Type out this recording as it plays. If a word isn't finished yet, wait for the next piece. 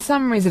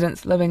Some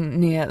residents living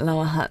near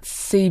Lower Hutt's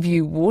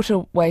Seaview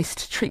water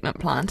waste treatment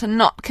plant are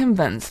not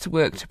convinced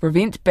work to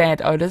prevent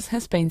bad odours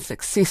has been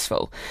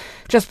successful.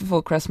 Just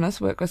before Christmas,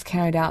 work was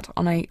carried out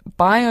on a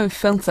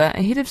biofilter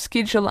ahead of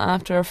schedule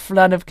after a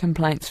flood of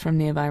complaints from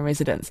nearby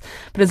residents.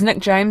 But as Nick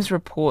James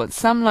reports,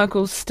 some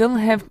locals still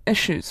have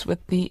issues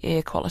with the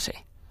air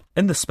quality.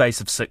 In the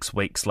space of 6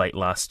 weeks late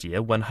last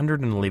year,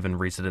 111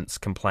 residents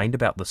complained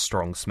about the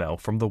strong smell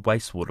from the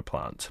wastewater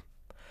plant.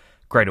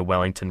 Greater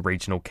Wellington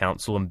Regional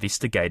Council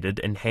investigated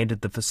and handed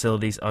the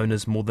facility's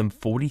owners more than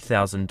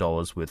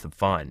 $40,000 worth of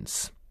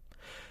fines.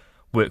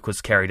 Work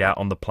was carried out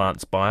on the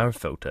plant's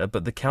biofilter,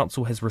 but the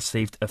council has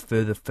received a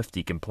further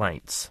 50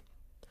 complaints.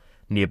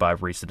 Nearby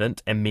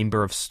resident and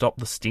member of Stop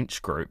the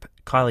Stench group,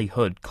 Kylie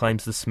Hutt,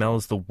 claims the smell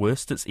is the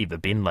worst it's ever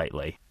been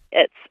lately.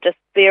 It's just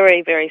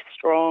very, very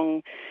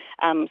strong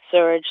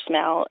sewage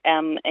smell,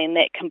 and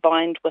that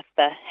combined with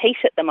the heat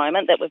at the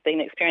moment that we've been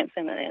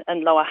experiencing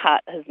in Lower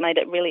Hutt has made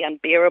it really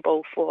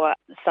unbearable for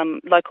some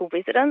local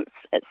residents.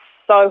 It's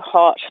so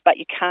hot, but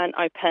you can't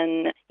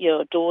open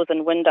your doors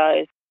and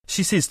windows.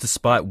 She says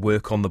despite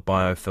work on the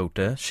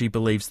biofilter, she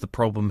believes the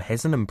problem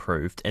hasn't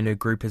improved and her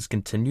group has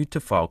continued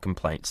to file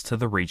complaints to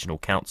the regional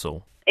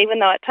council. Even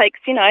though it takes,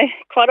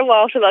 quite a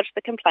while to lodge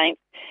the complaint,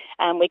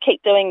 we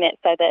keep doing that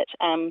so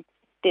that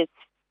there's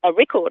a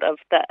record of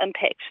the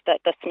impact that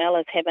the smell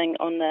is having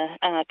on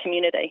the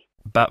community.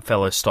 But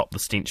fellow Stop the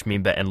Stench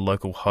member and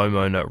local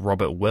homeowner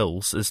Robert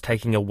Wills is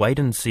taking a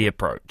wait-and-see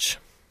approach.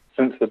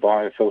 Since the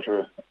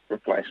biofilter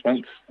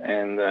replacement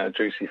and the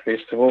Juicy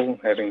Festival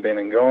having been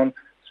and gone,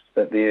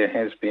 that there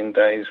has been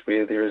days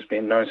where there has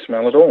been no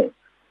smell at all,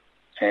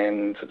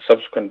 and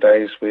subsequent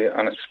days where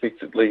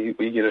unexpectedly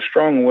we get a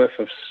strong whiff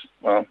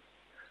of,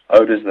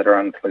 odours that are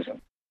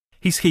unpleasant.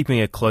 He's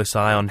keeping a close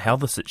eye on how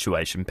the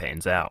situation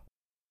pans out.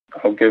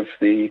 I'll give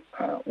the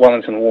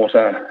Wellington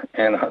Water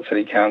and Hutt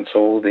City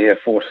Council their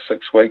 4 to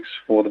 6 weeks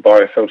for the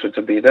biofilter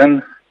to bed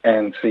in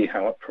and see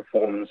how it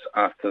performs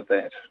after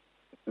that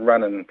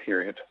run-in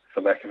period,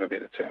 for lack of a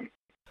better term.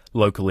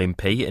 Local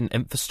MP and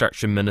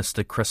Infrastructure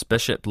Minister Chris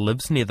Bishop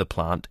lives near the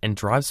plant and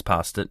drives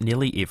past it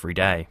nearly every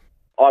day.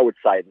 I would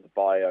say the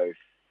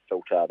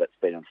biofilter that's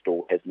been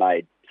installed has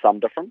made some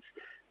difference,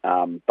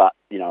 but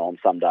on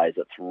some days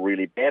it's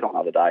really bad, on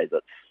other days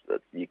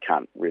you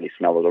can't really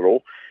smell it at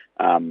all.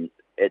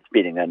 It's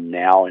bedding in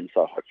now, and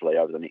so hopefully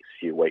over the next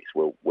few weeks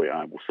we'll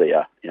see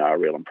a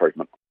real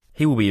improvement.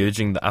 He will be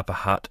urging the Upper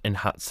Hutt and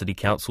Hutt City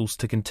Councils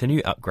to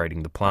continue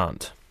upgrading the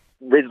plant.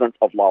 Residents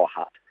of Lower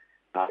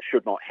Hutt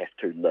should not have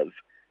to live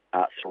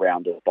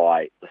surrounded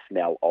by the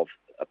smell of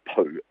a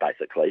poo,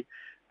 basically,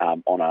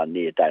 on a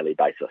near daily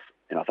basis.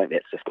 And I think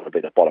that's just got to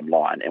be the bottom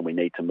line, and we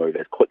need to move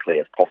as quickly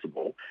as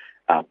possible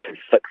to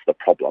fix the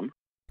problem.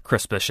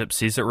 Chris Bishop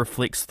says it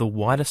reflects the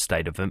wider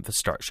state of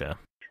infrastructure.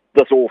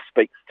 This all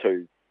speaks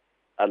to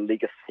a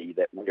legacy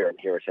that we're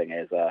inheriting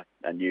as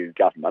a new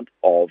government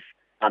of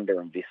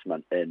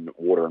underinvestment in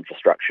water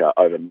infrastructure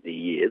over many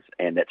years,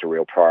 and that's a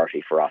real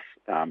priority for us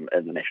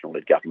in the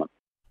National-led government.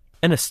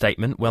 In a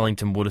statement,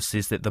 Wellington Water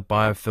says that the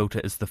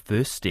biofilter is the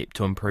first step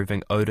to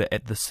improving odour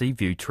at the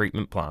Seaview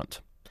treatment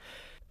plant.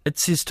 It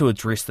says to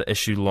address the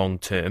issue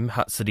long-term,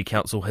 Hutt City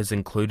Council has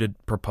included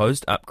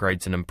proposed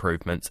upgrades and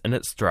improvements in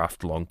its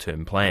draft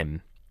long-term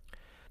plan.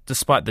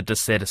 Despite the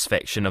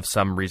dissatisfaction of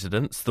some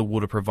residents, the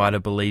water provider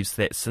believes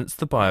that since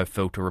the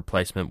biofilter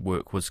replacement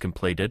work was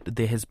completed,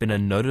 there has been a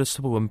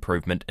noticeable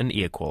improvement in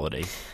air quality.